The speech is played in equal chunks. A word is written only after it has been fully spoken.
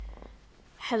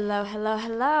Hello, hello,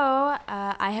 hello.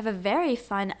 I have a very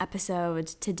fun episode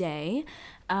today.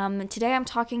 Today I'm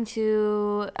talking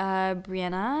to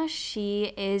Brianna.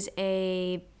 She is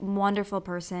a wonderful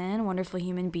person, wonderful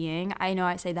human being. I know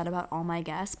I say that about all my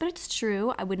guests, but it's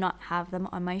true. I would not have them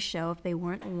on my show if they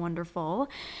weren't wonderful.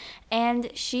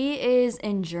 And she is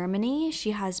in Germany.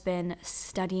 She has been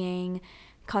studying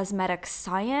cosmetic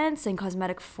science and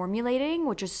cosmetic formulating,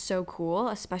 which is so cool,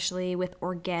 especially with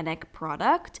organic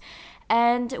product.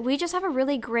 And we just have a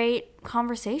really great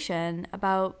conversation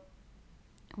about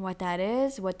what that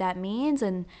is, what that means,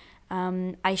 and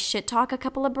I shit talk a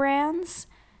couple of brands,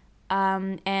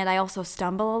 and I also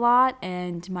stumble a lot,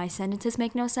 and my sentences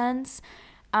make no sense.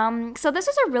 So this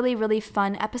is a really, really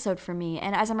fun episode for me.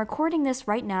 And as I'm recording this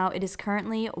right now, it is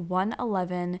currently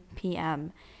 1:11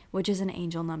 p.m., which is an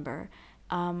angel number.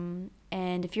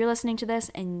 And if you're listening to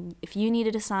this and if you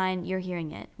needed a sign, you're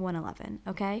hearing it, 1:11,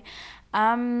 okay?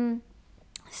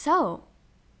 So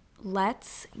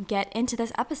let's get into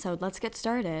this episode. Let's get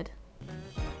started.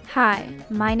 Hi,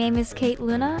 my name is Kate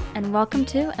Luna, and welcome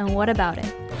to And What About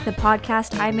It, the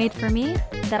podcast I made for me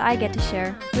that I get to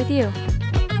share with you.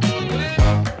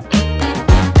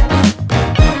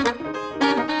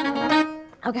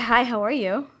 Okay, hi, how are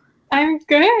you? I'm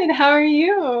good. How are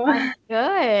you? I'm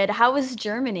good. How was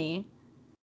Germany?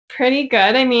 Pretty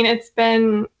good. I mean, it's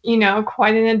been,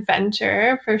 quite an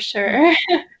adventure for sure.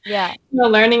 Yeah.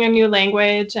 Learning a new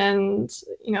language and,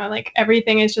 like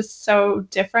everything is just so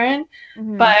different.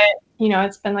 Mhm. But,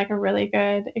 it's been like a really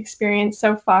good experience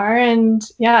so far. And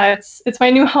yeah, it's my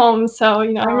new home. So,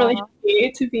 I'm really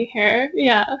happy to be here.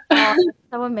 Yeah. Oh, that's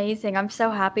so amazing. I'm so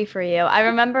happy for you. I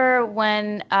remember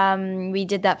when we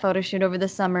did that photo shoot over the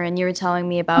summer and you were telling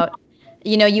me about,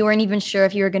 you weren't even sure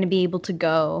if you were going to be able to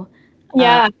go.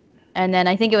 Yeah. And then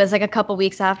I think it was like a couple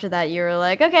weeks after that, you were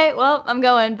like, okay, well, I'm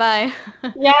going. Bye.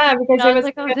 Yeah, because I was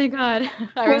like, oh, thank God.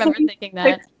 I remember thinking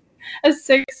that. a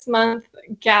 6-month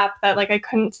gap that like I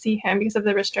couldn't see him because of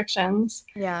the restrictions.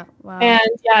 Yeah, wow. And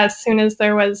yeah, as soon as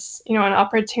there was, an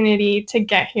opportunity to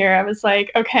get here, I was like,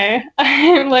 okay,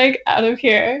 I'm like out of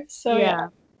here. So yeah.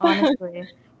 Honestly.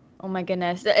 Oh my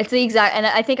goodness. It's the exact, and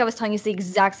I think I was telling you it's the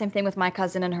exact same thing with my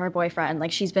cousin and her boyfriend.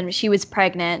 Like she was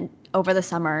pregnant over the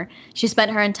summer. She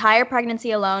spent her entire pregnancy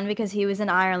alone because he was in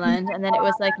Ireland. And then it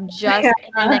was like just in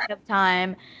the nick of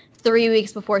time, 3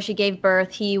 weeks before she gave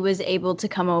birth, he was able to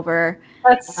come over.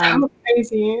 That's so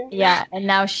crazy. Yeah. And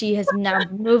now she has now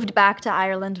moved back to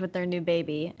Ireland with their new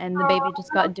baby. And the baby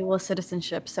just got dual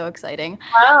citizenship. So exciting.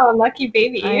 Wow, lucky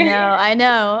baby. I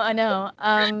know.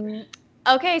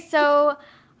 Okay, so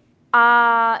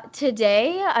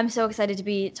today I'm so excited to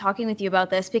be talking with you about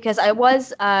this because I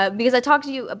talked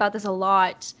to you about this a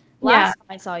lot last time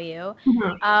I saw you.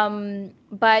 Mm-hmm.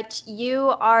 But you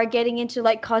are getting into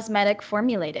like cosmetic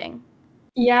formulating.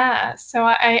 Yeah, so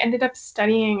I ended up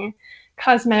studying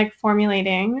cosmetic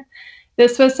formulating.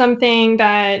 This was something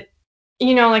that,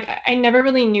 like I never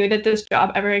really knew that this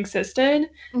job ever existed.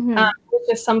 Mm-hmm. It was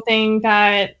just something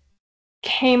that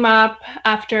came up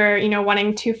after,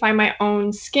 wanting to find my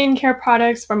own skincare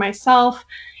products for myself.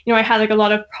 I had like a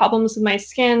lot of problems with my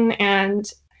skin,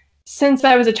 and since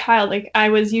I was a child, like I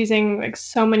was using like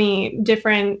so many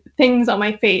different things on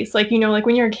my face. Like, like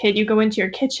when you're a kid, you go into your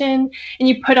kitchen and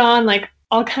you put on like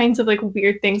all kinds of like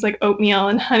weird things like oatmeal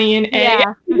and honey and egg.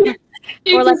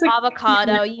 Or like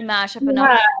avocado, you mash up an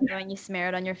avocado and you smear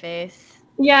it on your face.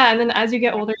 Yeah, and then as you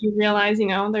get older, you realize,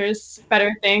 there's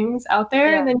better things out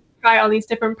there, and then you try all these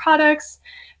different products.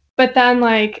 But then,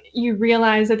 like, you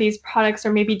realize that these products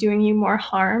are maybe doing you more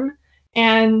harm.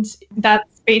 And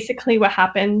that's basically what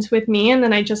happened with me. And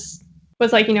then I just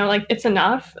was like, like, it's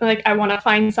enough. Like, I want to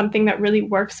find something that really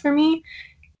works for me.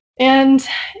 And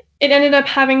it ended up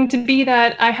having to be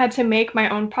that I had to make my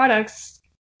own products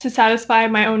to satisfy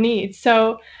my own needs.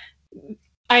 So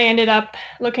I ended up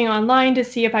looking online to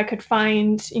see if I could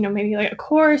find, maybe like a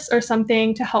course or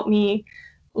something to help me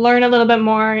learn a little bit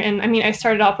more. And I mean, I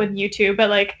started off with YouTube, but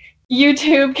like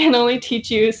YouTube can only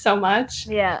teach you so much.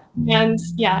 Yeah. And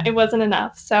yeah, it wasn't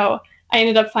enough. So I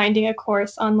ended up finding a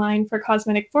course online for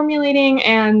cosmetic formulating,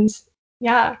 and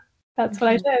yeah, that's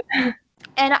what I did.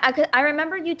 And I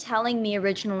remember you telling me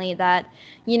originally that,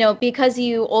 because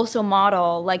you also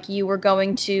model, like you were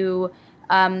going to,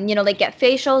 like get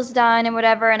facials done and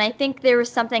whatever. And I think there was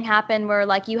something happened where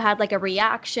like you had like a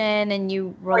reaction and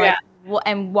you were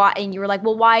and you were like,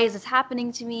 well, why is this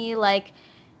happening to me? Like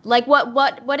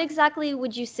what exactly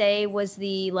would you say was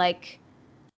the like,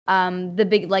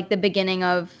 the beginning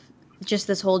of just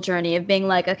this whole journey of being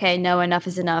like, okay, no, enough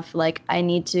is enough. Like I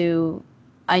need to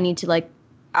like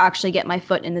actually get my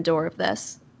foot in the door of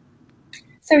this?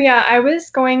 So yeah, I was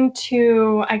going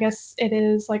to, I guess it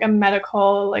is like a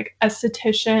medical like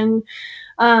esthetician.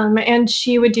 And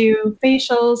she would do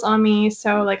facials on me,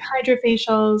 so like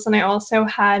hydrofacials, and I also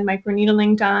had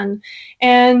microneedling done.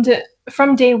 And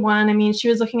from day one, I mean, she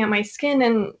was looking at my skin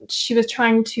and she was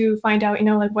trying to find out,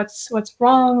 like what's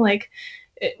wrong, like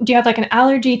do you have like an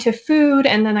allergy to food?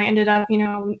 And then I ended up,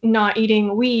 not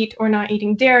eating wheat or not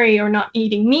eating dairy or not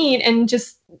eating meat and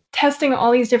just testing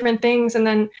all these different things and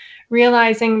then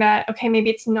realizing that, okay, maybe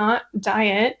it's not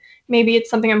diet, maybe it's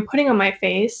something I'm putting on my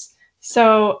face.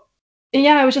 So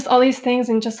yeah, it was just all these things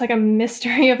and just like a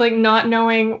mystery of like not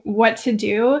knowing what to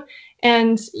do.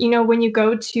 And when you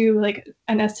go to like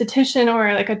an esthetician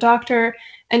or like a doctor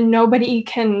and nobody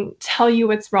can tell you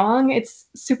what's wrong, it's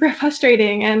super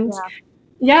frustrating. And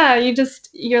Yeah. yeah,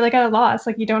 you're like at a loss,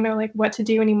 like you don't know like what to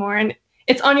do anymore. And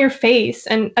it's on your face.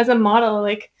 And as a model,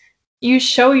 like you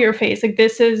show your face, like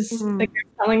this is Mhm. like your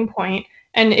selling point.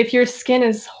 And if your skin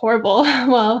is horrible,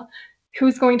 well,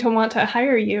 who's going to want to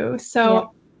hire you? Yeah.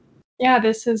 So yeah,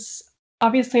 this is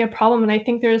obviously a problem, and I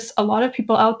think there's a lot of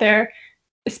people out there,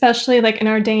 especially like in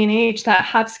our day and age, that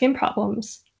have skin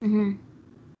problems. Mhm.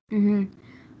 Mhm.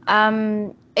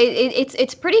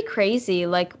 It's pretty crazy,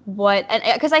 like what, and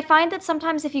because I find that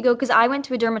sometimes if you go, because I went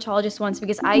to a dermatologist once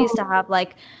because I used to have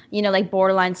like, like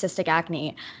borderline cystic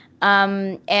acne,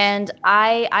 and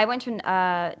I went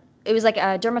to it was like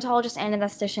a dermatologist and an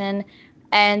esthetician,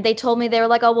 and they told me they were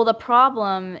like, oh well, the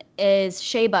problem is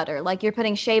shea butter, like you're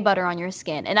putting shea butter on your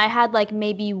skin, and I had like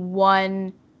maybe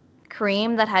one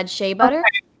cream that had shea butter.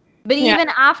 Okay. But Yeah, even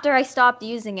after I stopped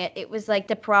using it, it was like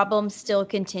the problem still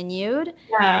continued.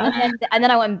 And yeah.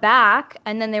 then I went back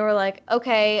and then they were like,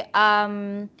 "Okay,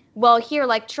 well here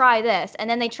like try this." And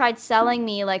then they tried selling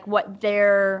me like what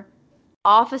their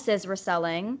offices were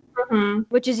selling, Mhm.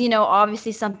 which is,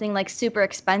 obviously something like super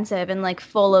expensive and like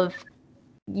full of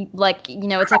like,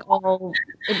 it's like all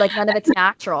like none of it's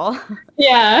natural.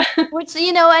 Yeah. Which,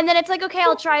 and then it's like, "Okay,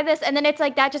 I'll try this." And then it's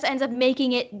like that just ends up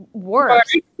making it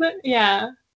worse. Worse.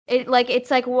 Yeah.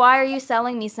 It's like, why are you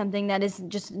selling me something that is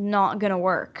just not gonna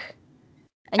work?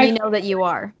 And you I know that you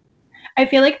are. I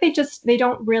feel like they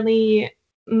don't really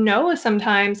know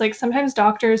sometimes. Like sometimes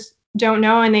doctors don't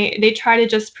know and they try to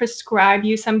just prescribe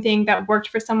you something that worked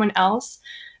for someone else. Mhm.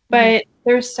 But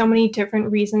there's so many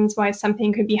different reasons why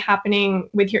something could be happening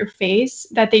with your face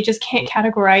that they just can't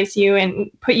categorize you and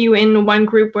put you in one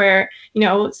group where,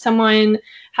 someone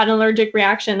had an allergic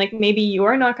reaction. Like maybe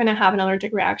you're not going to have an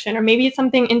allergic reaction, or maybe it's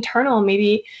something internal.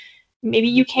 Maybe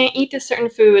you can't eat this certain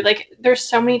food. Like there's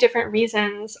so many different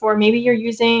reasons. Or maybe you're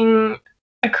using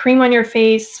a cream on your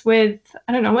face with,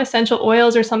 I don't know, essential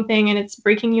oils or something and it's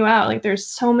breaking you out. Like there's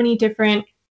so many different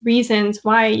reasons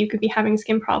why you could be having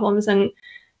skin problems. And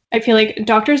I feel like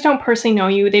doctors don't personally know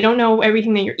you. They don't know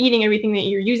everything that you're eating, everything that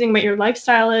you're using, what your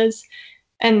lifestyle is.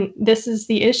 And this is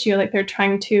the issue. Like they're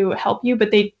trying to help you,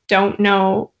 but they don't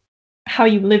know how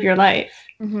you live your life.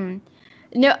 Mhm.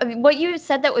 No, what you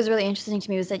said that was really interesting to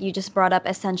me was that you just brought up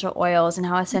essential oils and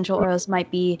how essential oils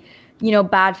might be,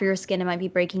 bad for your skin and might be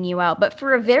breaking you out. But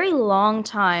for a very long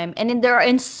time, and there are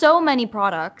in so many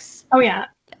products, Oh yeah.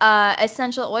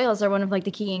 essential oils are one of like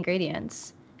the key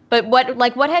ingredients. But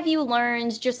what have you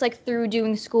learned just like through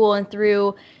doing school and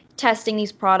through testing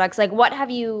these products? Like what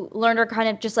have you learned or kind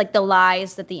of just like the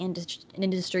lies that the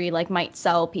industry like might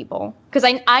sell people? Because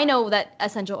I know that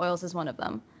essential oils is one of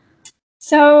them.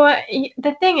 So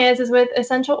the thing is with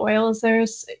essential oils,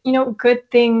 there's,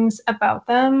 good things about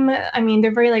them. I mean,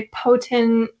 they're very like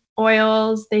potent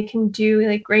oils. They can do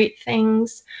like great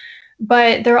things,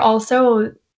 but they're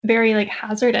also very like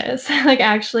hazardous. Like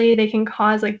actually they can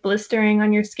cause like blistering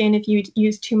on your skin if you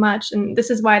use too much. And this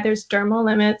is why there's dermal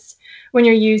limits when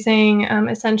you're using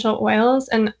essential oils.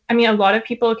 And I mean, a lot of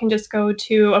people can just go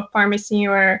to a pharmacy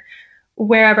or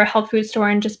wherever health food store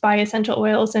and just buy essential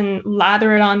oils and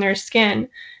lather it on their skin.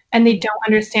 And they don't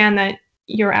understand that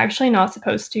you're actually not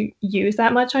supposed to use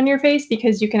that much on your face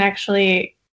because you can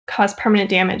actually cause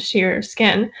permanent damage to your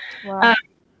skin. Wow. Um,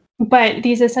 but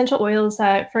these essential oils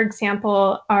that, for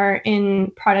example, are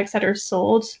in products that are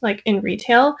sold like in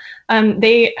retail,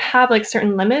 they have like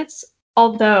certain limits.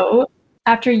 Although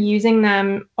after using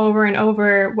them over and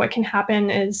over, what can happen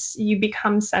is you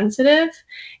become sensitive,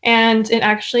 and it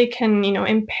actually can,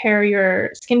 impair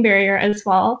your skin barrier as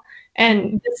well.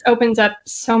 And this opens up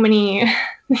so many,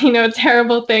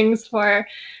 terrible things for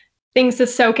things to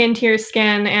soak into your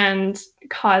skin and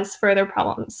cause further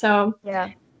problems. So Yeah.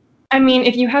 I mean,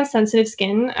 if you have sensitive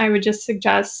skin, I would just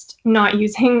suggest not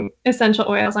using essential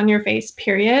oils on your face,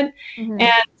 period. Hmm.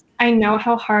 And I know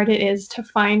how hard it is to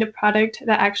find a product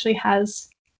that actually has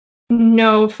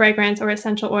no fragrance or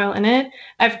essential oil in it.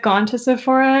 I've gone to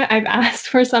Sephora, I've asked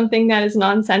for something that is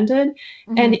non-scented,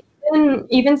 Mm-hmm. and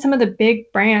even some of the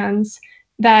big brands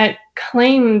that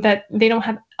claim that they don't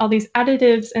have all these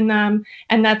additives in them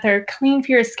and that they're clean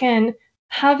for your skin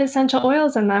have essential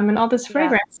oils in them and all this Yeah.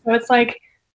 fragrance. So it's like,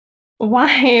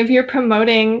 why, if you're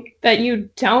promoting that you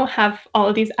don't have all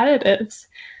of these additives?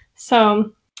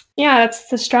 So yeah, that's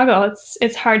the struggle.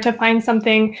 It's hard to find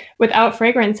something without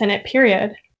fragrance in it,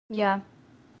 period. Yeah.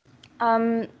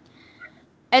 Um,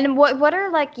 and what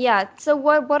are like, yeah, so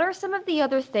what are some of the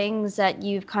other things that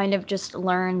you've kind of just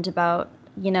learned about,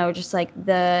 just like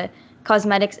the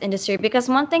cosmetics industry? Because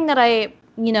one thing that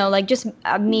like just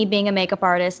me being a makeup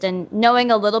artist and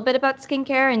knowing a little bit about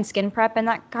skincare and skin prep and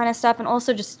that kind of stuff, and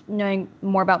also just knowing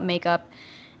more about makeup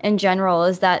in general,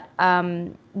 is that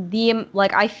the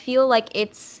like I feel like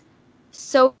it's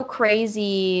so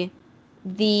crazy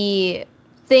the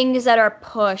things that are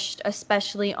pushed,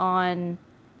 especially on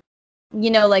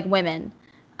like women.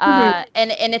 Mhm.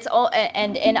 And it's all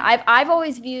and I've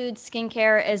always viewed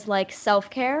skincare as like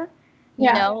self-care,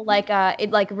 Yeah. like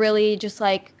it like really just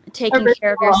like A taking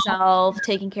care of ritual. yourself,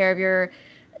 taking care of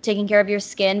your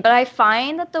skin. But I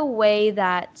find that the way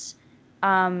that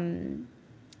um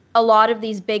a lot of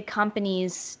these big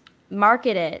companies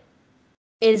market it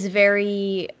is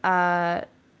very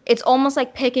it's almost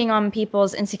like picking on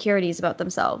people's insecurities about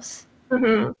themselves.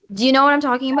 Mhm. Do you know what I'm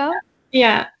talking about?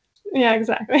 Yeah. Yeah,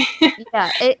 exactly.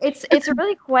 Yeah, it's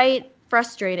really quite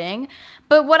frustrating.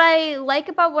 But what I like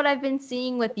about what I've been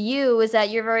seeing with you is that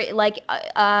you're very like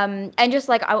and just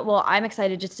like well, I'm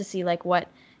excited just to see like what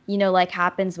like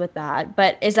happens with that.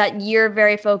 But is that you're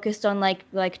very focused on like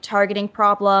targeting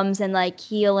problems and like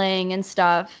healing and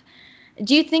stuff.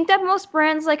 Do you think that most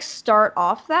brands like start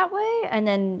off that way and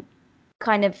then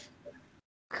kind of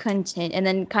continue and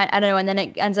then kind I don't know and then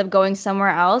it ends up going somewhere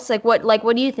else? Like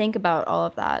what do you think about all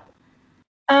of that?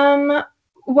 Um,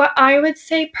 what I would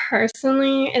say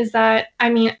personally is that, I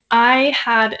mean, I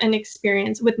had an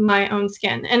experience with my own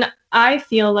skin, and I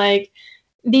feel like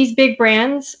these big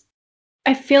brands,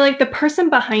 I feel like the person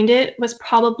behind it was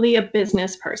probably a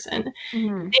business person.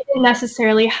 Hmm. They didn't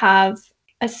necessarily have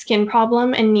a skin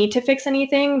problem and need to fix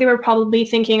anything. They were probably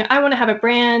thinking, I want to have a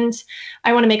brand,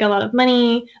 I want to make a lot of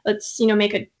money. Let's,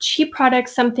 make a cheap product,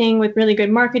 something with really good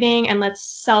marketing, and let's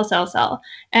sell, sell, sell.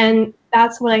 And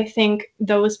that's what I think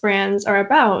those brands are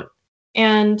about.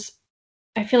 And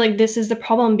I feel like this is the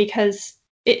problem because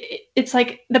it's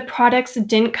like the products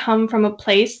didn't come from a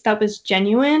place that was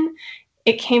genuine.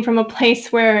 It came from a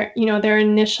place where, their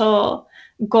initial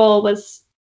goal was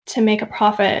to make a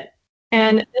profit.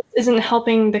 And this isn't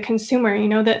helping the consumer,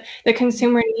 that the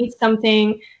consumer needs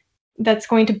something that's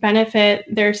going to benefit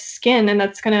their skin and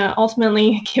that's going to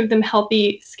ultimately give them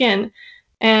healthy skin.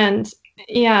 And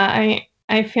yeah,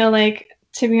 I feel like,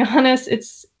 to be honest,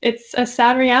 it's a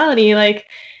sad reality. Like,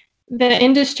 the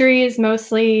industry is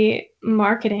mostly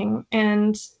marketing,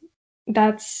 and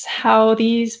that's how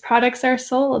these products are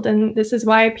sold, and this is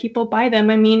why people buy them.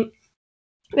 I mean,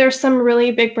 there's some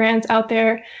really big brands out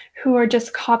there who are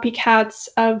just copycats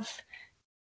of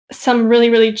some really,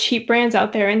 really cheap brands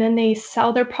out there, and then they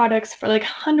sell their products for, like,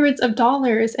 hundreds of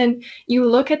dollars, and you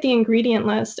look at the ingredient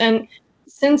list, and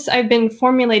since I've been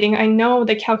formulating, I know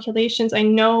the calculations, I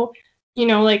know,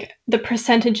 like, the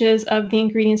percentages of the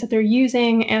ingredients that they're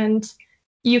using, and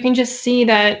you can just see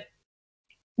that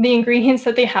the ingredients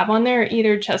that they have on there are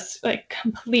either just, like,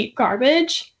 complete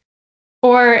garbage,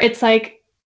 or it's like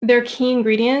their key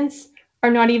ingredients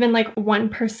are not even, like,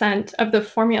 1% of the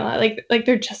formula, like,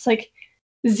 they're just, like,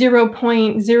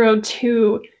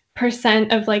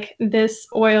 0.02% of, like, this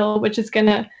oil, which is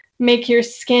gonna make your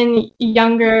skin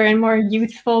younger and more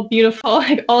youthful, beautiful,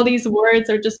 like, all these words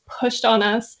are just pushed on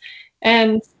us,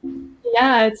 and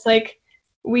yeah, it's like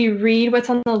we read what's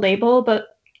on the label,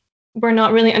 but we're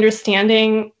not really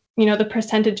understanding, the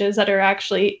percentages that are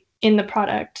actually in the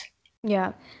product.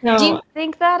 Yeah. Do you No,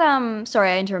 think that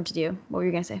sorry, I interrupted you. What were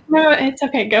you gonna say? no, it's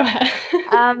okay, go ahead.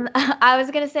 I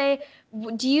was gonna say,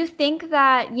 do you think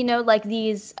that, like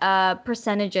these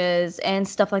percentages and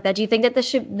stuff like that, do you think that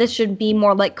this should be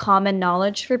more like common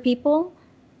knowledge for people?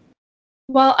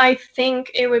 Well, I think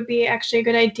it would be actually a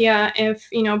good idea if,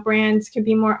 brands could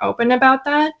be more open about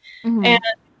that and,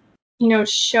 Hmm.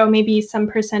 show maybe some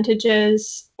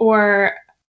percentages, or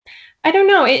I don't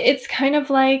know, it's kind of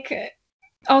like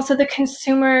also the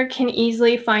consumer can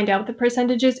easily find out the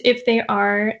percentages if they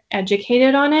are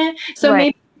educated on it. So Right.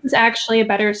 maybe it's actually a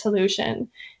better solution.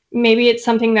 Maybe it's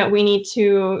something that we need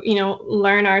to,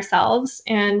 learn ourselves,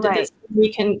 and Right. this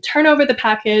we can turn over the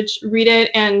package, read it,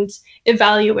 and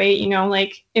evaluate,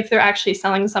 like if they're actually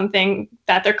selling something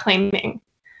that they're claiming.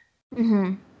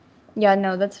 Mm-hmm. Yeah,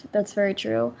 no, that's very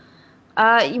true.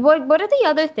 What are the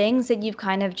other things that you've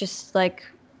kind of just like,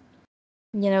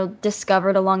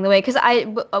 discovered along the way? Because la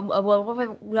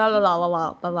la la la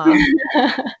la la la.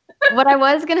 What I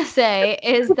was gonna say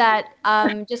is that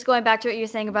just going back to what you're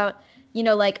saying about,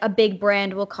 like a big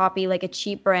brand will copy like a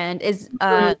cheap brand is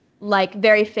like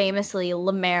very famously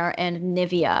La Mer and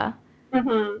Nivea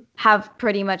Mm-hmm. have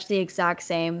pretty much the exact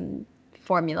same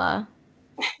formula.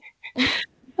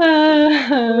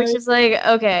 Uh, Which is like,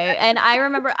 okay. And I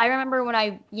remember when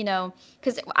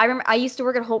because I remember I used to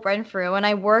work at Holt Renfrew and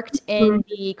I worked in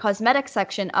the cosmetics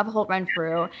section of Holt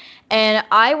Renfrew, and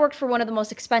I worked for one of the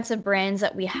most expensive brands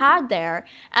that we had there.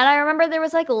 And I remember there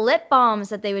was like lip balms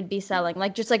that they would be selling,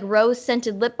 like just like rose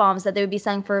scented lip balms that they would be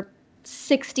selling for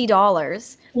 $60. That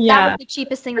was yeah. the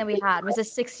cheapest thing that we had, was a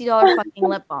 $60 fucking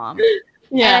lip balm.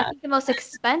 And I Yeah. think the most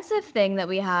expensive thing that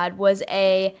we had was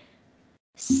a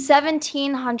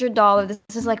 $1,700. This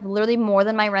is like literally more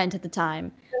than my rent at the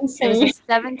time. It was a Insane.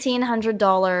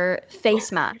 $1,700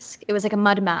 face mask. It was like a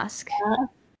mud mask Yeah.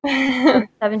 for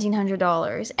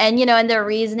 $1,700. And and their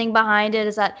reasoning behind it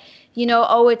is that,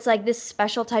 oh, it's like this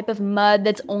special type of mud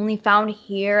that's only found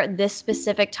here at this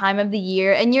specific time of the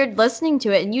year. And you're listening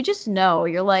to it and you just know.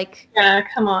 You're like, Yeah,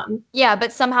 come on. yeah,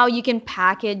 but somehow you can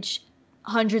package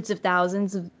hundreds of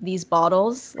thousands of these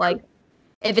bottles. Like,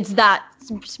 if it's that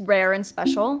rare and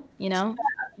special,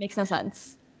 makes no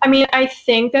sense. I mean, I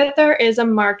think that there is a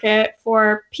market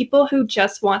for people who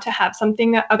just want to have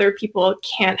something that other people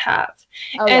can't have.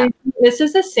 Oh yeah. And this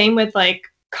is the same with like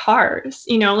cars,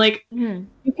 like Hmm.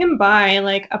 you can buy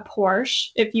like a Porsche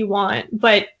if you want,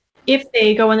 but if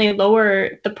they go and they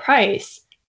lower the price,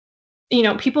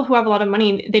 people who have a lot of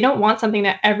money, they don't want something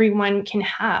that everyone can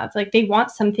have. Like they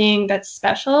want something that's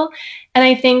special. And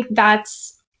I think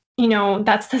that's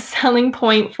the selling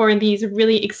point for these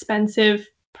really expensive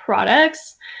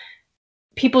products.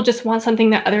 People just want something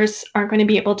that others aren't going to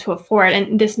be able to afford,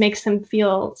 and this makes them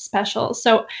feel special.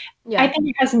 So I Yeah. think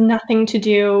it has nothing to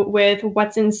do with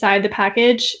what's inside the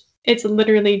package. It's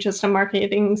literally just a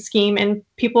marketing scheme, and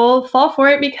people fall for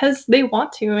it because they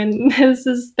want to, and this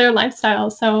is their lifestyle.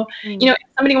 So, Mm. if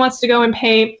somebody wants to go and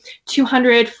pay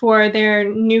 200 for their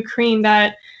new cream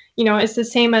that, is the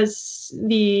same as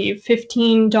the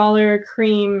 $15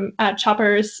 cream at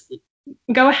Shoppers,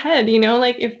 go ahead,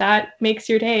 like if that makes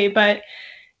your day. But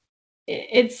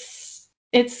it's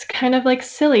kind of like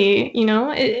silly,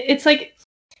 it's like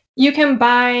you can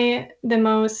buy the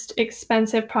most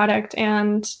expensive product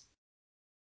and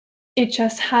it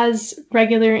just has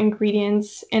regular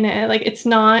ingredients in it. Like it's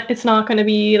not going to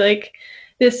be like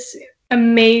this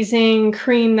amazing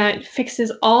cream that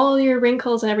fixes all your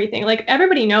wrinkles and everything. Like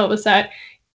everybody knows that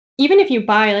even if you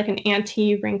buy like an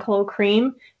anti-wrinkle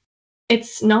cream,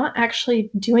 it's not actually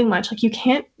doing much. Like you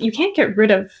can't get rid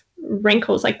of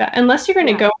wrinkles like that unless you're going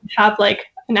to Yeah. go and have like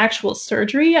an actual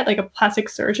surgery at like a plastic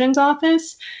surgeon's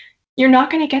office. You're not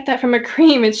going to get that from a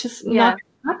cream. It's just not Yeah. going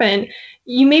to happen.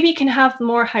 You maybe can have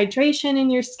more hydration in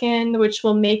your skin, which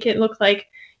will make it look like,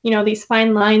 these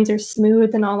fine lines are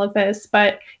smooth and all of this,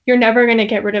 but you're never going to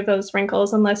get rid of those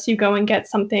wrinkles unless you go and get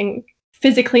something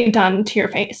physically done to your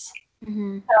face.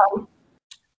 Hmm. So,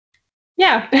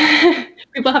 yeah,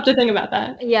 people have to think about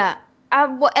that. Yeah.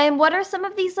 And what are some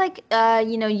of these like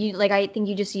you like, I think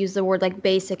you just used the word like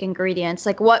basic ingredients.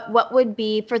 Like what would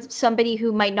be for somebody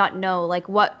who might not know, like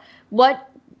what are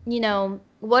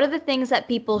the things that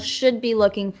people should be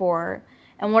looking for,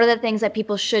 and what are the things that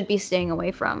people should be staying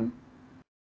away from?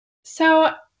 So,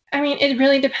 I mean, it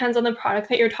really depends on the product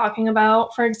that you're talking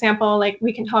about. For example, like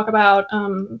we can talk about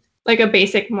like a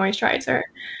basic moisturizer.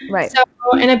 Right. So,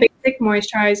 in a basic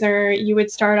moisturizer, you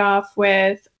would start off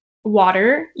with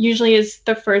water, usually is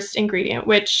the first ingredient,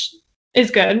 which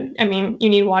is good. I mean, you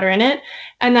need water in it.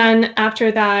 And then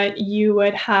after that, you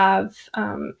would have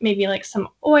maybe like some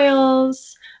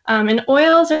oils. And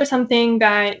oils are something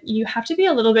that you have to be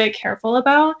a little bit careful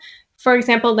about. For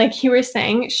example, like you were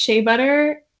saying, shea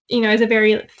butter, is a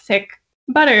very thick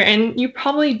butter, and you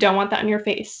probably don't want that on your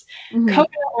face. Hmm.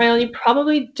 Coconut oil, you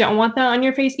probably don't want that on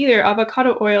your face either.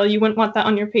 Avocado oil, you wouldn't want that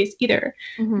on your face either.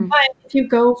 Hmm. But if you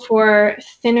go for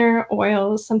thinner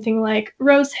oils, something like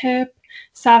rosehip,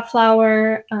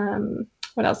 safflower,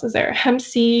 what else is there? Hemp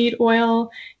seed oil.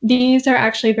 These are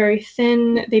actually very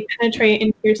thin. They penetrate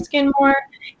into your skin more,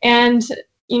 and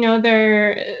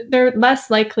they're less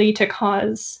likely to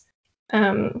cause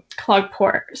clogged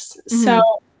pores. So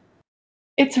Hmm.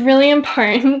 it's really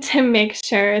important to make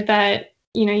sure that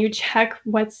you check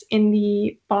what's in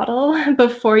the bottle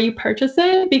before you purchase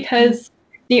it, because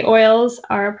the oils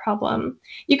are a problem.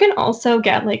 You can also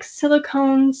get like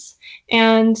silicones,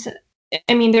 and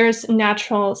I mean, there's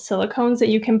natural silicones that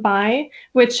you can buy,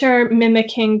 which are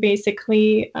mimicking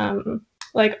basically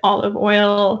like olive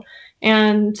oil,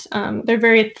 and they're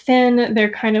very thin. They're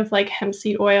kind of like hemp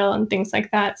seed oil and things like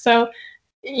that. So,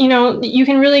 you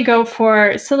can really go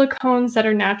for silicones that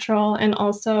are natural and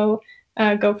also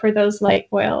go for those light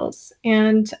oils.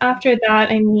 And after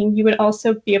that, I mean, you would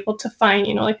also be able to find,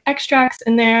 like extracts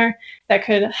in there that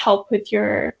could help with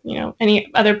your,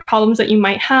 any other problems that you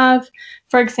might have.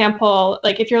 For example,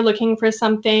 like if you're looking for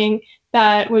something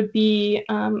that would be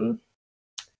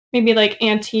maybe like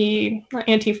not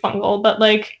antifungal, but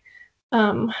like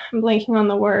I'm blanking on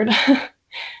the word.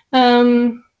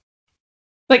 um,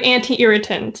 like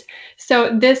anti-irritant.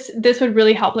 So this would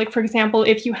really help. Like for example,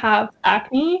 if you have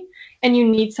acne and you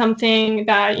need something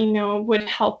that would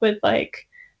help with like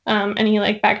any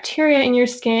like bacteria in your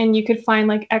skin, you could find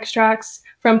like extracts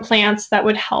from plants that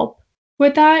would help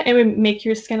with that. It would make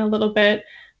your skin a little bit.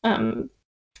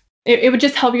 It would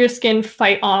just help your skin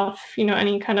fight off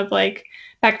any kind of like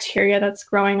bacteria that's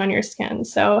growing on your skin.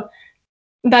 So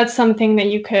that's something that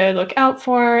you could look out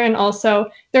for. And also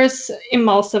there's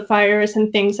emulsifiers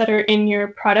and things that are in your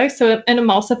product. So an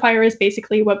emulsifier is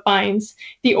basically what binds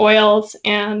the oils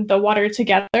and the water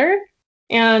together.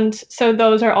 And so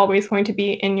those are always going to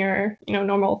be in your,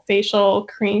 normal facial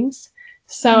creams.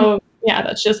 So yeah,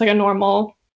 that's just like a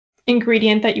normal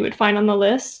ingredient that you would find on the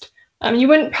list. You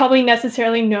wouldn't probably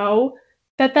necessarily know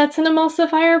that that's an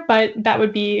emulsifier, but that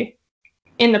would be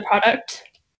in the product.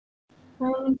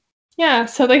 Yeah,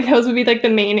 so like those would be like the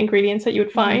main ingredients that you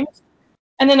would find.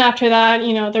 And then after that,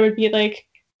 there would be like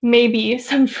maybe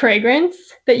some fragrance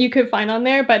that you could find on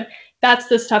there, but that's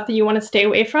the stuff that you want to stay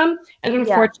away from. And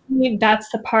unfortunately,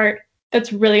 that's the part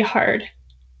that's really hard.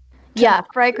 Yeah,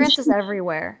 fragrance is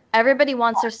everywhere. Everybody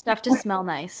wants their stuff to smell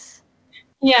nice.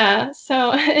 Yeah,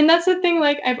 so and that's the thing,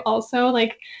 like I've also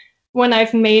like when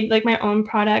I've made like my own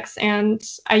products and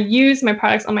I use my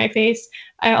products on my face,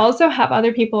 I also have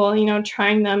other people,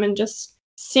 trying them and just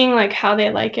seeing like how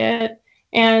they like it.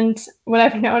 And what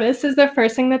I've noticed is the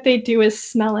first thing that they do is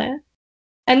smell it.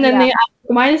 And then they ask,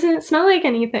 why doesn't it smell like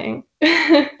anything?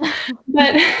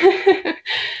 But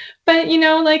but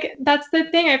like that's the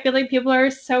thing. I feel like people are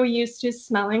so used to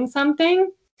smelling something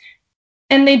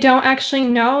and they don't actually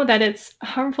know that it's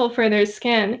harmful for their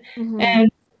skin.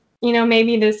 And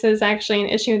maybe this is actually an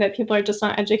issue that people are just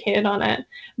not educated on it.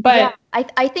 But yeah,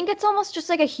 I think it's almost just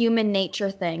like a human nature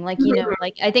thing. Like,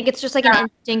 like I think it's just like an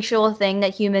instinctual thing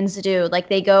that humans do. Like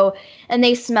they go and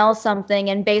they smell something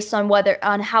and based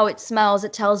on how it smells,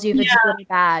 it tells you if it's good or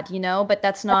bad, but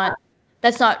that's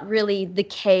not really the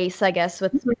case, I guess,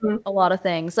 with a lot of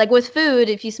things. Like with food,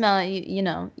 if you smell it, you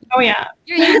know. Oh yeah.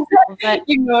 You can tell, but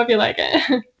you know if you like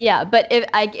it. Yeah, but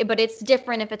it's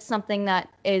different if it's something that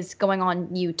is going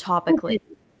on you topically.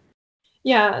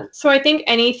 Yeah, so I think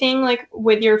anything like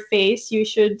with your face, you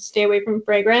should stay away from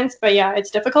fragrance. But yeah,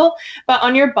 it's difficult. But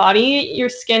on your body, your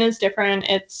skin is different.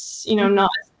 It's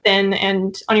not as thin,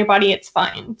 and on your body, it's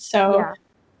fine. So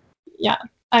yeah,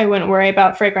 I wouldn't worry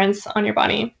about fragrance on your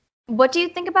body. What do you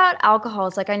think about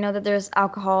alcohols? Like I know that there's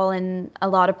alcohol in a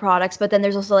lot of products, but then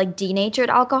there's also like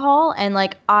denatured alcohol, and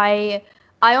like I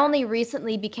only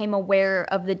recently became aware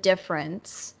of the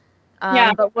difference.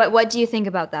 But what do you think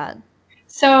about that?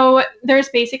 So there's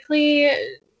basically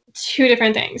two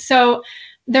different things. So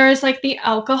there's like the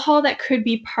alcohol that could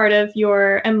be part of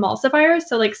your emulsifier,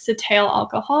 so like cetyl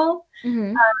alcohol.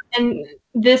 And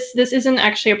this isn't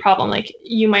actually a problem. Like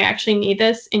you might actually need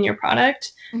this in your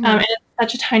product. And it's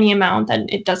such a tiny amount that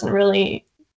it doesn't really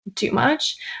do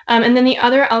much. And then the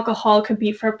other alcohol could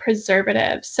be for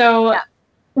preservatives. So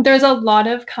there's a lot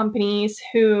of companies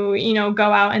who,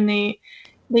 go out and they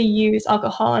use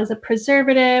alcohol as a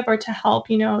preservative or to help,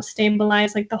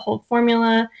 stabilize like the whole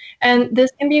formula. And this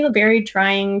can be very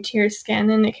drying to your skin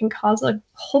and it can cause a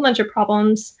whole bunch of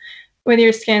problems with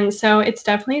your skin. So it's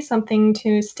definitely something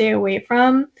to stay away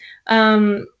from.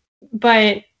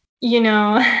 But,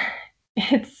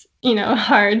 it's,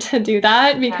 hard to do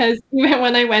that because even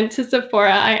when I went to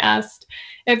Sephora, I asked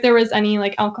if there was any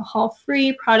like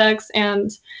alcohol-free products and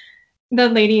the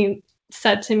lady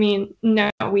said to me, no,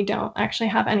 we don't actually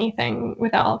have anything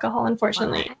without alcohol,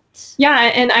 unfortunately. What?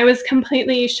 Yeah, and I was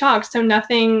completely shocked. So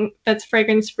nothing that's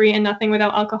fragrance free and nothing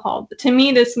without alcohol. To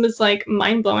me, this was like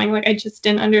mind blowing. Like I just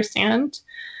didn't understand.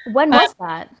 When was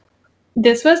that?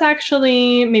 This was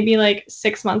actually maybe like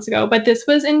 6 months ago, but this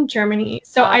was in Germany.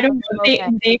 So I don't know.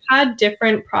 They had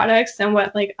different products than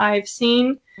what like I've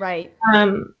seen. Right.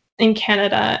 In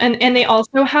Canada, and they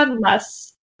also had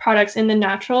less products in the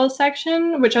natural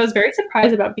section, which I was very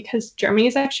surprised about because Germany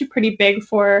is actually pretty big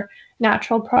for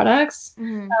natural products.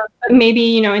 But maybe,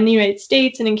 you know, in the United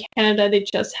States and in Canada, they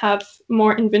just have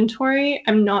more inventory.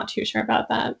 I'm not too sure about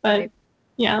that, but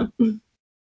yeah.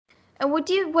 And what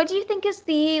do you think is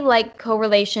the like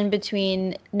correlation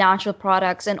between natural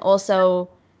products and also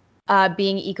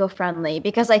being eco-friendly?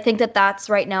 Because I think that that's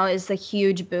right now is the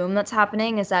huge boom that's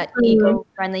happening, is that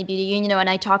eco-friendly beauty. You know, and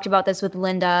I talked about this with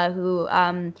Linda,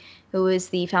 who is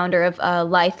the founder of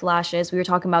Lithe Lashes. We were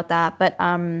talking about that, but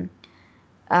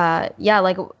yeah,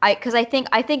 like because I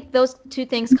think those two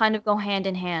things kind of go hand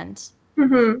in hand.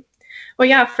 Well,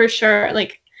 yeah, for sure.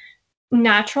 Like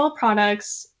natural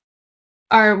products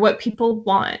are what people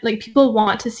want. Like people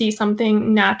want to see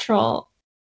something natural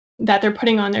that they're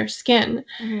putting on their skin.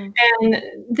 And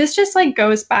this just like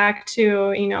goes back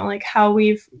to, you know, like how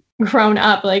we've grown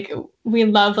up. Like we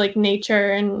love like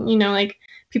nature, and, you know, like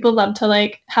people love to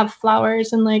like have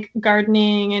flowers and like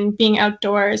gardening and being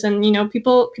outdoors, and, you know,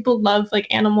 people love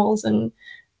like animals and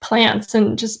plants,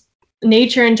 and just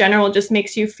nature in general just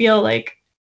makes you feel like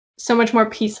so much more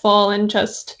peaceful and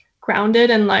just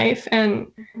grounded in life. And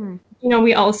you know,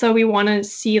 we want to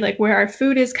see like where our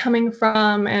food is coming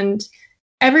from, and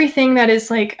everything that is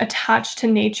like attached to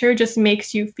nature just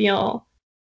makes you feel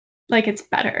like it's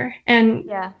better. And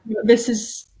Yeah. you know, this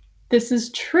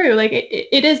is true. Like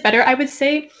it is better. I would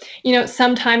say, you know,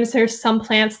 sometimes there's some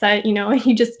plants that, you know,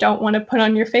 you just don't want to put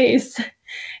on your face.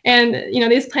 And, you know,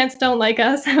 these plants don't like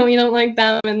us and we don't like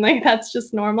them, and like that's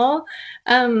just normal.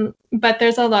 But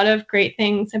there's a lot of great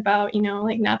things about, you know,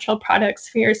 like natural products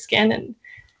for your skin, and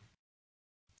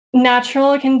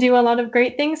natural can do a lot of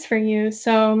great things for you.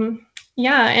 So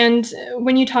yeah, and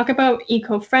when you talk about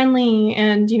eco-friendly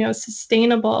and, you know,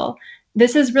 sustainable,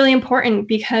 this is really important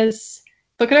because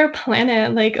look at our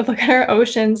planet, like look at our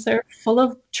oceans, they're full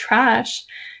of trash.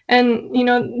 And, you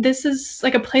know, this is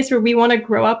like a place where we want to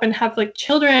grow up and have like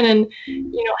children, and,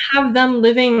 you know, have them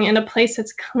living in a place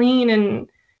that's clean, and,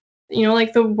 you know,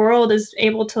 like the world is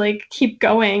able to like keep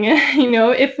going. You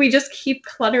know, if we just keep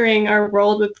cluttering our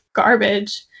world with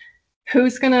garbage,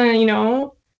 who's gonna, you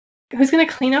know, who's gonna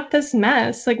clean up this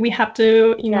mess? Like we have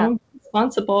to, you know, be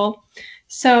responsible.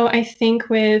 So I think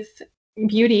with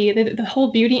beauty, the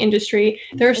whole beauty industry,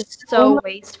 there's so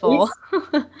wasteful.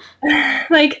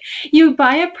 Like you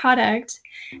buy a product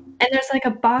and there's like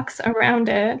a box around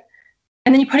it,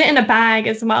 and then you put it in a bag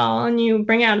as well, and you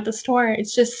bring it out of the store.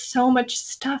 It's just so much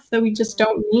stuff that we just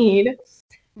don't need.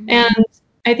 And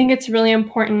I think it's really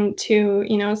important to,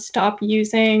 you know, stop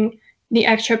using the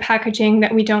extra packaging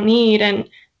that we don't need, and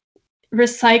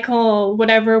recycle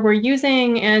whatever we're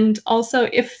using. And also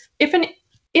if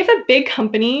a big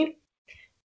company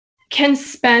can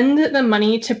spend the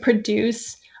money to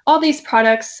produce all these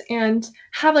products and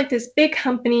have like this big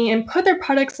company and put their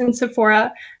products in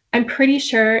Sephora, I'm pretty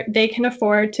sure they can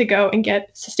afford to go and get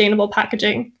sustainable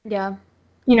packaging. Yeah.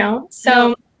 You know,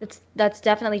 so no, that's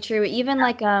definitely true. Even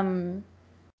like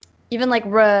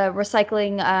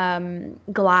recycling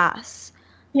glass.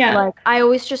 yeah. Like I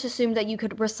always just assumed that you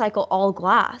could recycle all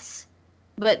glass.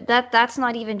 But that's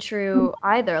not even true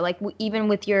either. Like even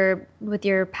with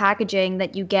your packaging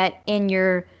that you get in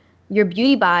your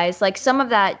beauty buys, like some of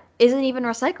that isn't even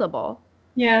recyclable.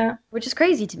 Yeah. Which is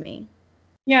crazy to me.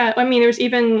 Yeah, I mean, there's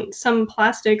even some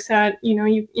plastics that, you know,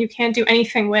 you can't do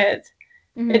anything with.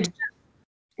 It's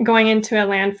going into a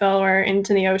landfill or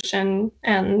into the ocean,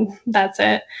 and that's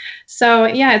it. So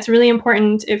yeah, it's really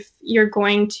important if you're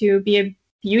going to be a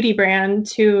beauty brand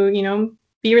to, you know,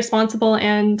 be responsible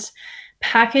and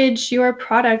package your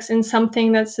products in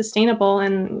something that's sustainable,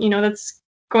 and, you know, that's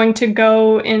going to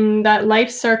go in that life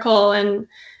circle and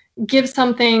give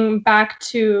something back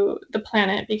to the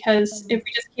planet. Because if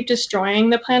we just keep destroying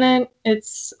the planet,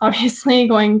 it's obviously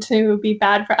going to be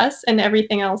bad for us and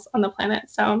everything else on the planet.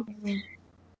 So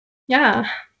yeah.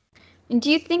 And do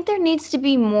you think there needs to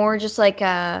be more just like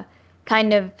a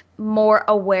kind of more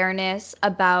awareness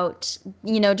about,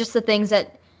 you know, just the things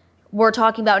that we're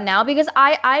talking about now? Because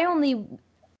I only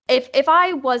if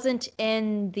I wasn't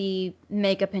in the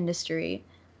makeup industry,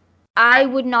 I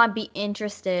would not be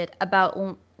interested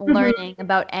about learning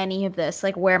about any of this,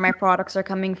 like where my products are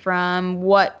coming from,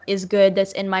 what is good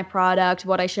that's in my product,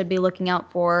 what I should be looking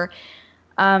out for.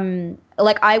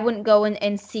 Like I wouldn't go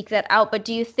and seek that out. But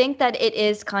do you think that it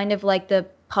is kind of like the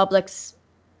public's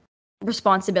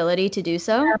responsibility to do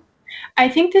so? I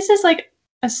think this is like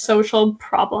a social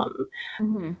problem.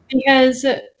 Because,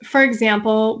 for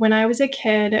example, when I was a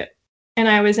kid, and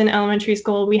I was in elementary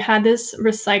school, we had this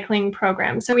recycling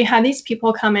program. So we had these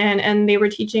people come in and they were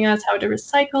teaching us how to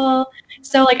recycle.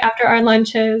 So like after our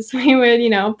lunches, we would,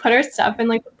 put our stuff in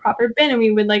like the proper bin and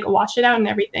we would like wash it out and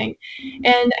everything.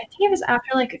 And I think it was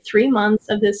after like 3 months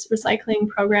of this recycling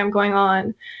program going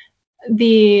on,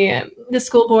 the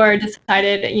school board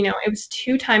decided, it was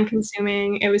too time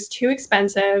consuming, it was too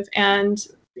expensive, and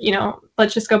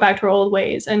let's just go back to our old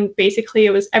ways. And basically,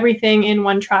 it was everything in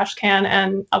one trash can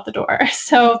and out the door.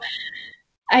 So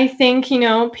I think,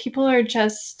 people are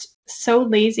just so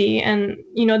lazy and,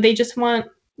 they just want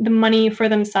the money for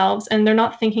themselves and they're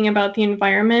not thinking about the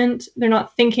environment. They're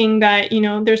not thinking that,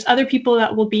 there's other people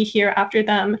that will be here after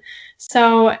them.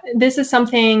 So this is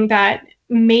something that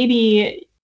maybe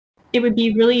it would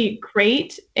be really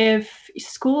great if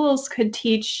schools could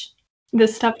teach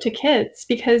this stuff to kids,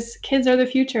 because kids are the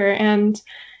future. And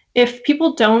if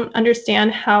people don't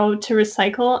understand how to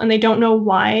recycle and they don't know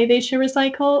why they should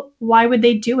recycle, why would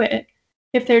they do it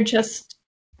if they're just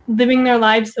living their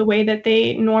lives the way that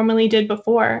they normally did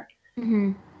before?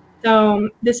 Mm-hmm. So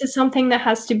this is something that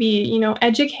has to be,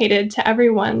 educated to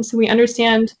everyone so we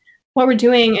understand what we're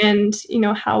doing and,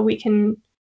 how we can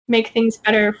make things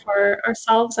better for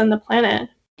ourselves and the planet.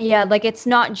 Yeah, like it's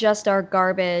not just our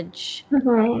garbage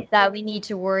Mhm. that we need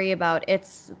to worry about.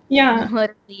 It's Yeah.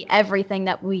 literally everything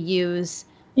that we use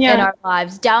in Yeah. our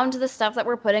lives, down to the stuff that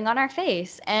we're putting on our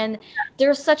face. And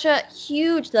there's such a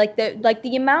huge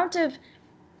the amount of,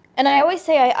 and I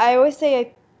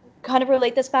kind of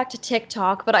relate this back to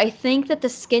TikTok, but I think that the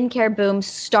skincare boom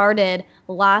started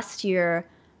last year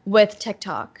with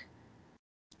TikTok.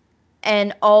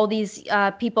 And all these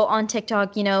people on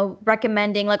TikTok,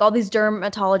 recommending, like all these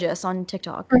dermatologists on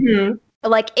TikTok. Mhm.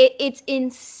 Like it's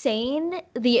insane.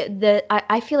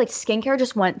 I feel like skincare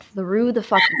just went through the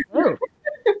fucking roof.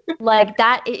 Like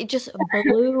that, it just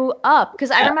blew up. Because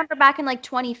I remember back in like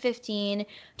 2015,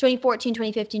 2014,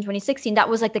 2015, 2016, that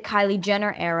was like the Kylie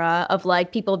Jenner era of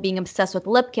like people being obsessed with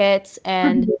lip kits.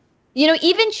 And, Mhm.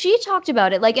 Even she talked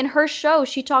about it. Like in her show,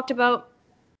 she talked about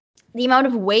the amount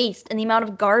of waste and the amount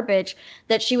of garbage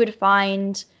that she would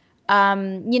find,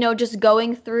 just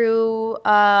going through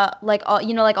like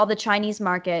all the Chinese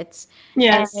markets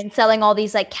Yes. and selling all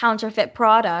these like counterfeit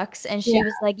products. And Yeah. she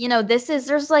was like,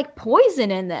 there's like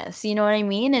poison in this, you know what I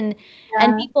mean? And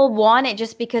Yeah. people want it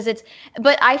just because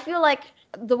but I feel like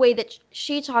the way that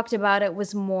she talked about it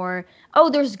was more, oh,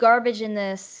 there's garbage in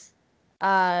this,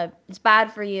 it's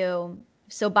bad for you,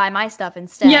 so buy my stuff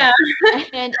instead. Yeah.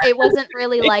 And it wasn't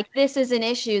really like, this is an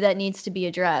issue that needs to be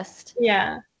addressed.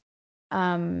 Yeah.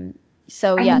 Um,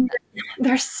 so I yeah. mean,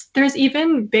 there's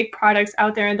even big products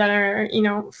out there that are,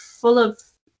 full of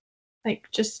like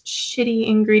just shitty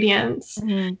ingredients.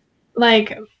 Mhm.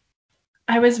 Like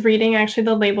I was reading actually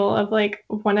the label of like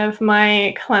one of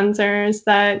my cleansers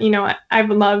that, I've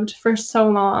loved for so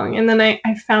long. And then I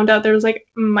found out there was like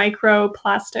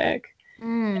microplastic.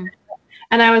 Mm.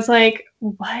 And I was like,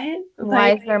 what?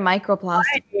 Why Like, is there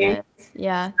microplastic in why? it?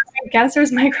 Yeah. I guess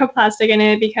there's microplastic in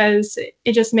it because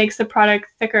it just makes the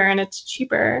product thicker and it's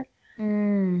cheaper.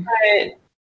 Mm. But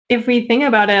if we think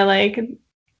about it, like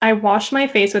I wash my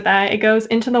face with that, it goes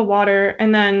into the water,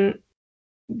 and then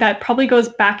that probably goes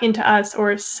back into us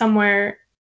or somewhere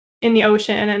in the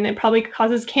ocean, and it probably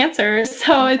causes cancer.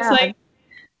 So it's Yeah. like,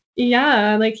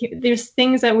 yeah, like there's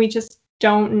things that we just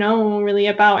don't know really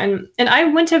about. And I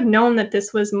wouldn't have known that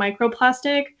this was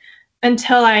microplastic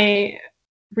until I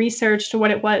researched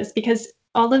what it was, because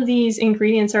all of these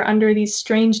ingredients are under these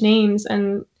strange names,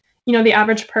 and the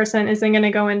average person isn't going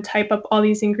to go and type up all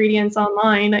these ingredients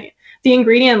online. Like, the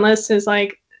ingredient list is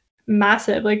like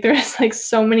massive. Like there's like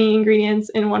so many ingredients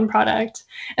in one product,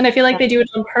 and I feel like they do it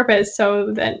on purpose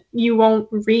so that you won't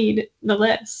read the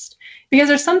list, because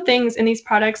there's some things in these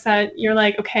products that you're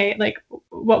like, okay, like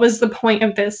what was the point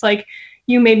of this? Like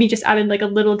you maybe just added like a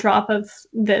little drop of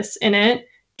this in it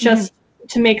just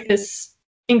to make this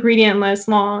ingredient list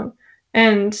long.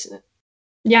 And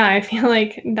yeah, I feel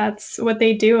like that's what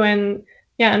they do. And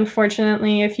yeah,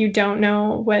 unfortunately, if you don't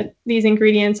know what these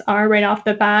ingredients are right off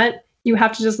the bat, you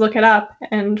have to just look it up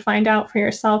and find out for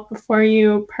yourself before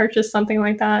you purchase something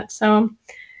like that. So,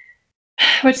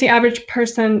 which the average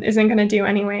person isn't going to do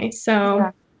anyway. So,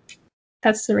 Yeah.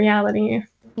 that's the reality.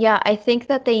 Yeah, I think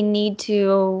that they need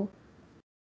to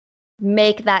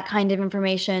make that kind of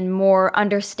information more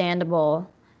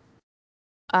understandable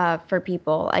for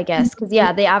people, I guess. Because,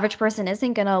 yeah, the average person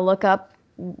isn't going to look up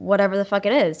whatever the fuck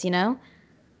it is, you know?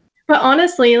 But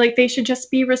honestly, like they should just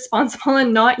be responsible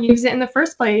and not use it in the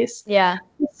first place. Yeah.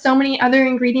 There's so many other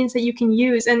ingredients that you can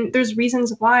use, and there's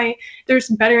reasons why there's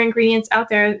better ingredients out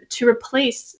there to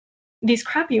replace these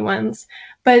crappy ones.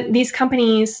 But these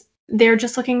companies, they're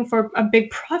just looking for a big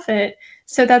profit,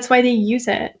 so that's why they use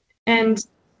it. And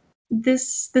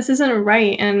this isn't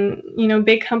right. And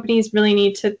big companies really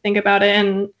need to think about it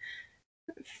and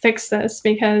fix this,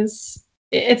 because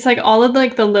it's like all of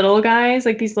like the little guys,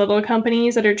 like these little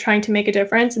companies that are trying to make a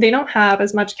difference, they don't have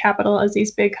as much capital as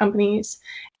these big companies.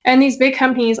 And these big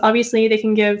companies, obviously, they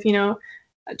can give,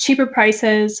 cheaper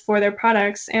prices for their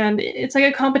products, and it's like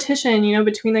a competition,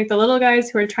 between like the little guys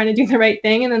who are trying to do the right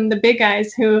thing and then the big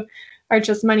guys who are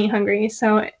just money hungry.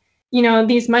 So,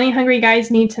 these money hungry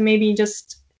guys need to maybe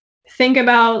just think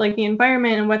about like the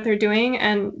environment and what they're doing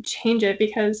and change it,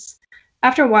 because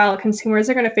after a while consumers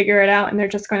are going to figure it out and they're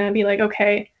just going to be like,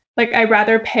 okay, like I'd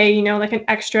rather pay, like an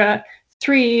extra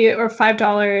 $3 or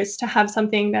 $5 to have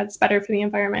something that's better for the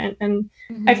environment. And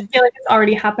I feel like it's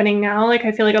already happening now. Like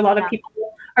I feel like a lot of people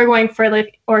are going for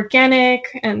like organic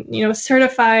and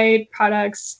certified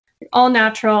products, all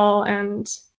natural, and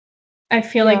I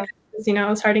feel like this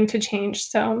is, starting to change.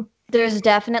 So there's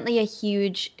definitely a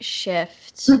huge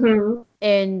shift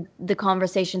in the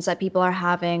conversations that people are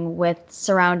having with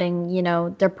surrounding,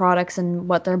 their products and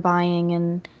what they're buying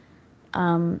and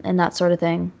that sort of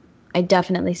thing. I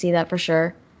definitely see that for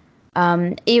sure.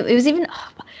 It was even,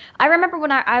 I remember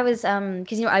when I was,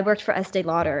 because I worked for Estee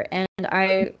Lauder, and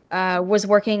I was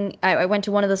working. I went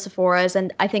to one of the Sephoras,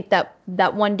 and I think that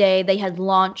one day they had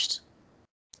launched,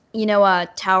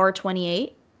 Tower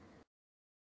 28.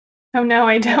 Oh no,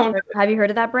 I don't. Have you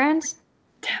heard of that brand?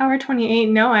 Tower 28?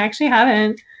 No, I actually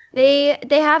haven't. They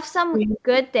have some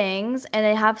good things, and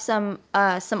they have some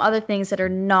other things that are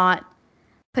not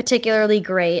particularly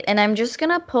great. And I'm just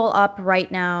gonna pull up right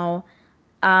now.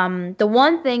 The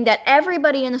one thing that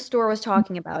everybody in the store was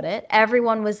talking about it.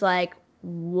 Everyone was like,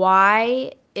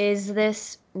 "Why is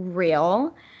this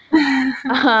real?"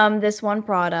 This one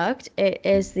product. It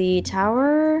is the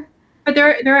Tower. But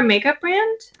they're a makeup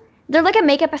brand? They're like a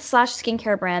makeup /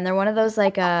 skincare brand. They're one of those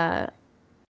like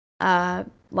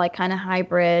like kind of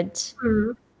hybrid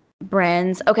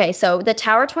brands. Okay, so the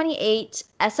Tower 28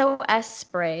 SOS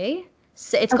spray.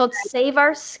 It's called Save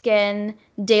Our Skin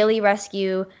Daily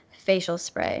Rescue Facial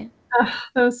Spray. Oh,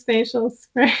 those facial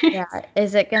sprays. Yeah,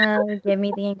 is it gonna give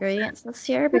me the ingredients list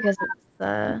here? Because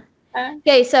it's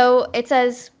okay, so it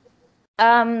says,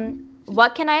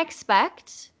 what can I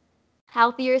expect?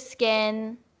 Healthier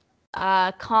skin,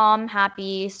 calm,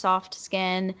 happy, soft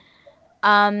skin.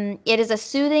 It is a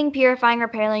soothing, purifying,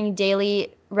 repairing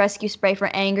daily rescue spray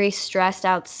for angry, stressed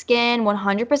out skin.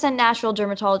 100% natural,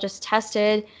 dermatologist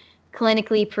tested,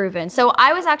 clinically proven. So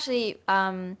I was actually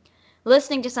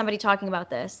listening to somebody talking about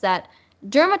this, that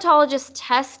dermatologist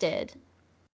tested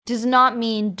does not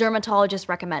mean dermatologist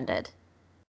recommended.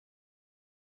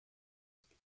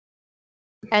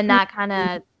 And that kind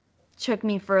of took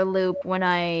me for a loop when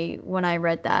I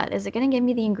read that. Is it going to give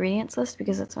me the ingredients list?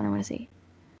 Because that's what I want to see.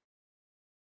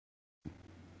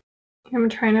 I'm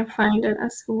trying to find it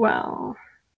as well.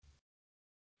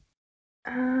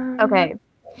 Okay.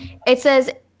 It says,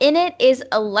 in it is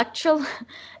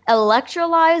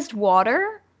electrolyzed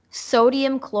water,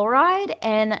 sodium chloride,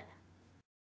 and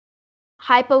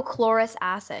hypochlorous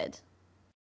acid.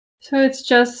 So it's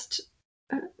just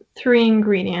 3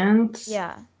 ingredients.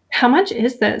 Yeah. How much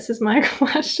is this, is my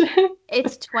question.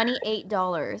 It's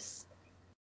 $28.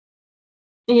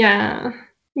 Yeah.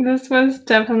 This was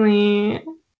definitely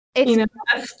a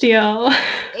steal.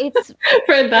 It's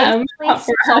for them. It's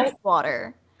salt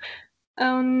water.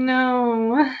 Oh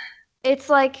no. It's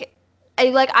like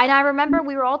I remember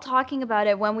we were all talking about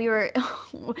it when we were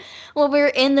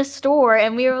in the store,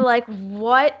 and we were like,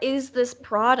 what is this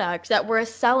product that we're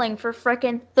selling for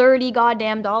frickin' $30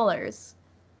 goddamn dollars?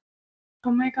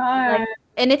 Oh my god. Like,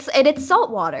 and it's salt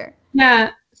water.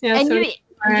 Yeah. And so you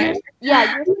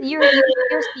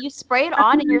spray it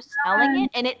on and you're smelling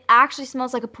it, and it actually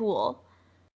smells like a pool.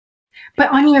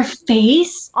 But on your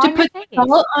face? To put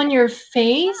salt on your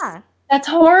face? Yeah. That's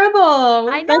horrible.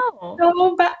 I know. That's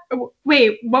so bad.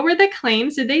 Wait, what were the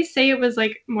claims? Did they say it was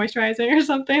like moisturizing or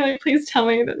something? Like, please tell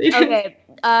me that they didn't. Okay,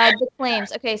 the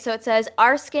claims. Okay, so it says,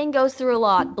 our skin goes through a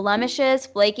lot. Blemishes,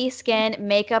 flaky skin,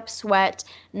 makeup, sweat,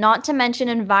 not to mention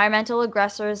environmental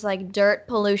aggressors like dirt,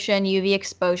 pollution, UV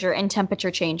exposure, and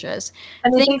temperature changes.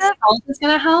 And you think salt is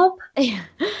going to help?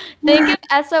 Think of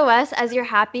SOS as your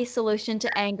happy solution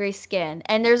to angry skin.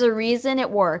 And there's a reason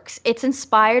it works. It's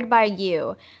inspired by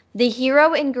you. The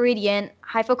hero ingredient,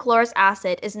 hypochlorous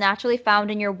acid, is naturally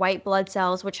found in your white blood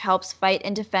cells, which helps fight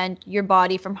and defend your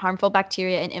body from harmful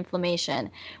bacteria and inflammation.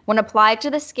 When applied to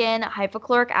the skin,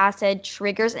 hypochloric acid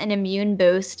triggers an immune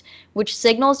boost, which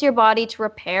signals your body to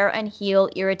repair and heal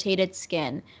irritated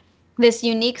skin. This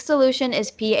unique solution is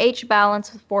pH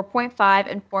balanced with 4.5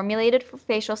 and formulated for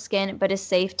facial skin, but is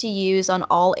safe to use on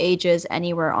all ages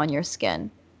anywhere on your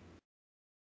skin.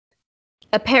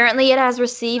 Apparently, it has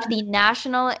received the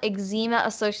National Eczema Oh,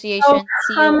 Association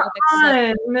seal come of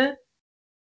acceptance.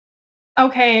 on.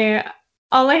 Okay,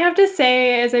 all I have to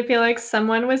say is I feel like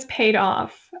someone was paid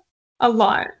off a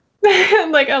lot.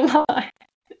 Like a lot.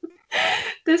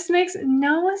 This makes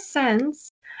no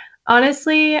sense.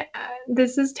 Honestly,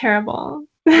 this is terrible.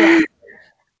 Yeah,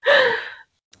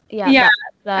 yeah, Yeah.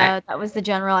 that was the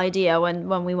general idea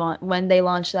when they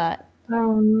launched that.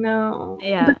 Oh no.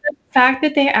 Yeah. But the fact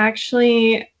that they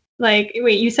actually like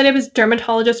wait, you said it was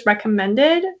dermatologist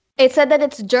recommended? It said that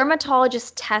it's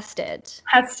dermatologist tested.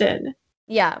 Tested.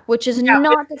 Yeah, which is Yeah, which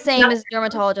not the is same not, as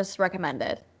dermatologist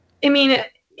recommended. I mean,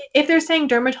 if they're saying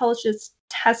dermatologist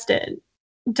tested,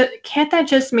 can't that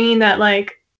just mean that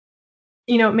like,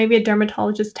 maybe a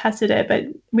dermatologist tested it, but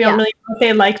we don't Yeah. really know if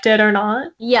they liked it or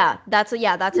not? That's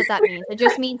what that means. It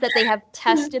just means that they have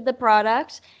tested the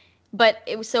product, but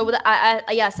it was so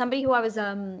yeah, somebody who I was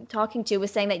talking to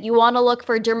was saying that you want to look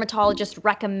for dermatologist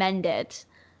recommended,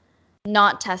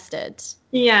 not tested.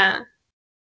 Yeah.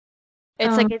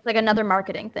 It's like another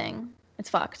marketing thing. It's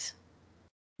fucked.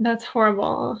 That's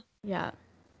horrible. Yeah.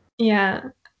 Yeah.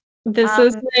 This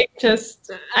is Um, like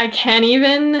just I can't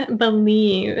even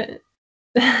believe.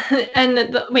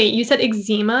 And wait, you said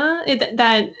eczema?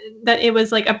 That it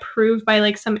was like approved by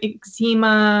like some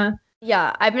eczema.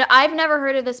 yeah, I've never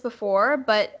heard of this before,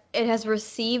 but it has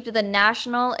received the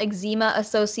National Eczema Oh,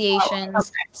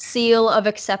 Association's seal of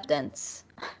acceptance.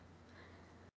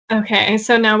 okay,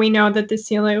 so now we know that the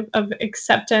seal of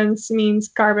acceptance means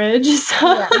garbage.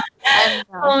 So, Yeah, I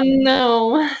know. oh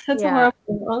no, that's Yeah.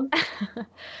 horrible.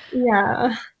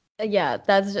 Yeah. Yeah,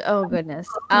 that's oh goodness.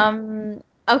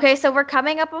 Okay, so we're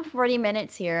coming up on 40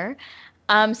 minutes here.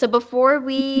 So before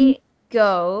we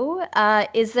go,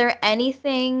 is there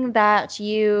anything that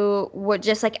you would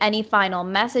just like any final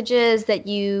messages that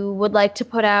you would like to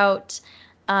put out,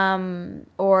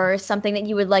 or something that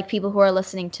you would like people who are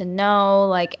listening to know,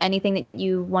 like anything that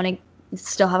you want to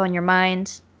still have on your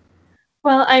mind?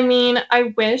 Well, I mean,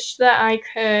 I wish that I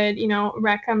could,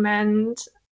 recommend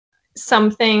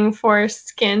something for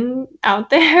skin out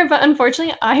there, but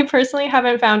unfortunately, I personally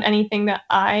haven't found anything that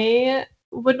I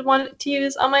would want to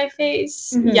use on my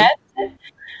face Hmm. yet.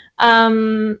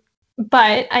 Um,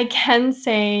 but I can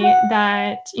say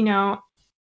that,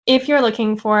 if you're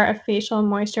looking for a facial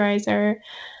moisturizer,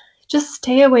 just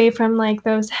stay away from like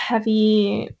those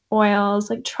heavy oils.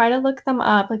 Like try to look them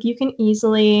up. Like you can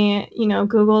easily,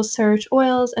 Google search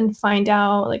oils and find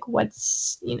out like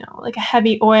what's, like a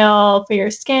heavy oil for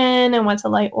your skin and what's a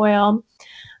light oil.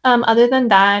 Other than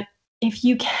that, if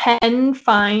you can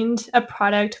find a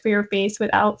product for your face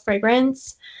without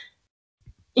fragrance,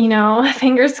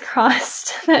 fingers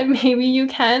crossed that maybe you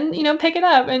can, pick it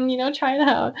up and, try it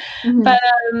out. Hmm. But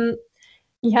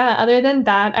yeah, other than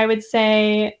that, I would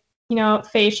say,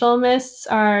 facial mists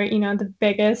are, the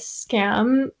biggest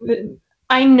scam.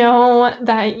 I know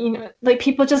that, like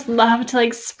people just love to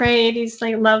like spray these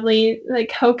like lovely like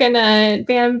coconut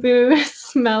bamboo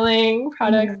smelling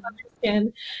products on Hmm. their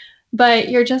skin, but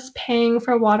you're just paying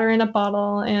for water in a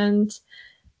bottle and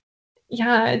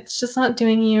yeah, it's just not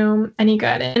doing you any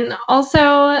good. And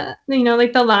also,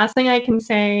 like the last thing I can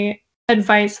say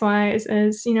advice wise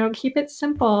is, keep it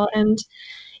simple and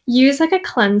use like a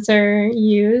cleanser,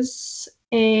 use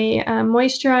a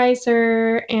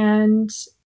moisturizer, and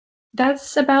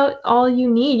that's about all you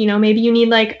need. Maybe you need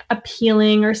like a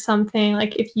peeling or something,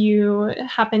 like if you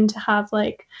happen to have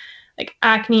like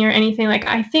acne or anything. Like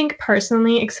I think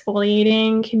personally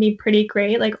exfoliating can be pretty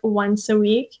great like once a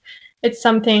week. It's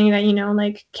something that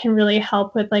like can really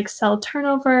help with like cell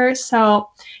turnover. So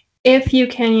if you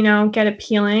can, get a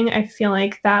peeling, I feel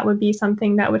like that would be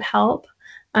something that would help.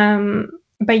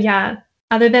 But yeah,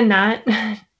 other than that,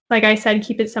 like I said,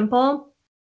 keep it simple.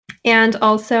 And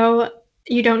also,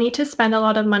 you don't need to spend a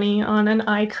lot of money on an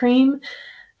eye cream.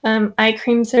 Eye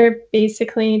creams are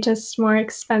basically just more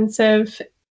expensive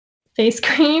face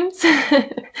creams.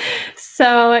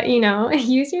 So,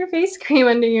 use your face cream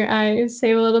under your eyes,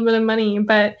 save a little bit of money.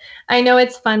 But I know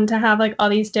it's fun to have like all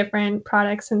these different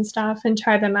products and stuff and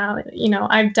try them out.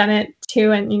 I've done it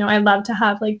too. And, I love to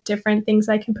have like different things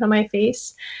I can put on my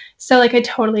face. So, like, I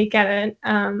totally get it.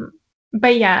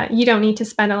 But yeah, you don't need to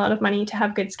spend a lot of money to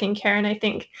have good skincare. And I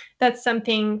think that's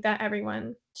something that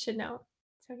everyone should know.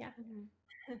 So, yeah.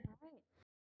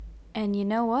 And you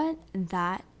know what?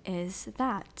 That is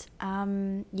that.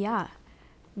 Yeah,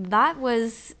 that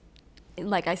was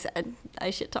like I said, I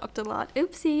shit talked a lot.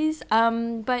 Oopsies.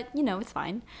 But it's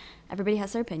fine. Everybody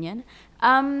has their opinion.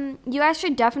 You guys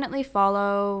should definitely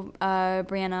follow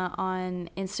Brianna on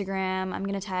Instagram. I'm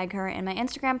gonna tag her in my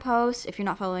Instagram post. If you're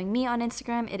not following me on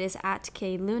Instagram, it is at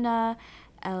kluna,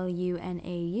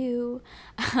 LUNAU.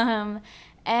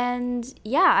 And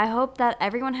yeah, I hope that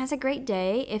everyone has a great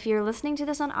day. If you're listening to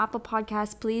this on Apple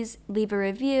Podcasts, please leave a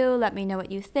review. Let me know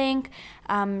what you think.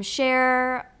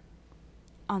 Share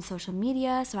on social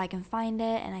media so I can find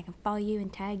it and I can follow you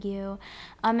and tag you.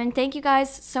 And thank you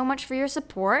guys so much for your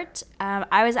support.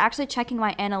 I was actually checking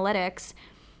my analytics,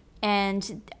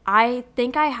 and I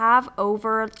think I have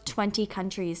over 20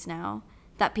 countries now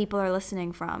that people are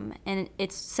listening from, and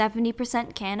it's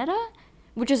 70% Canada,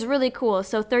 which is really cool.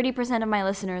 So 30% of my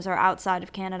listeners are outside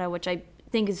of Canada, which I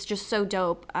think is just so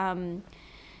dope. And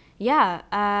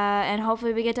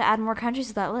hopefully we get to add more countries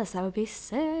to that list. That would be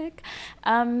sick.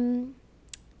 Thank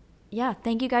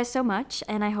you guys so much,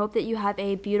 and I hope that you have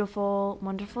a beautiful,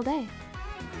 wonderful day.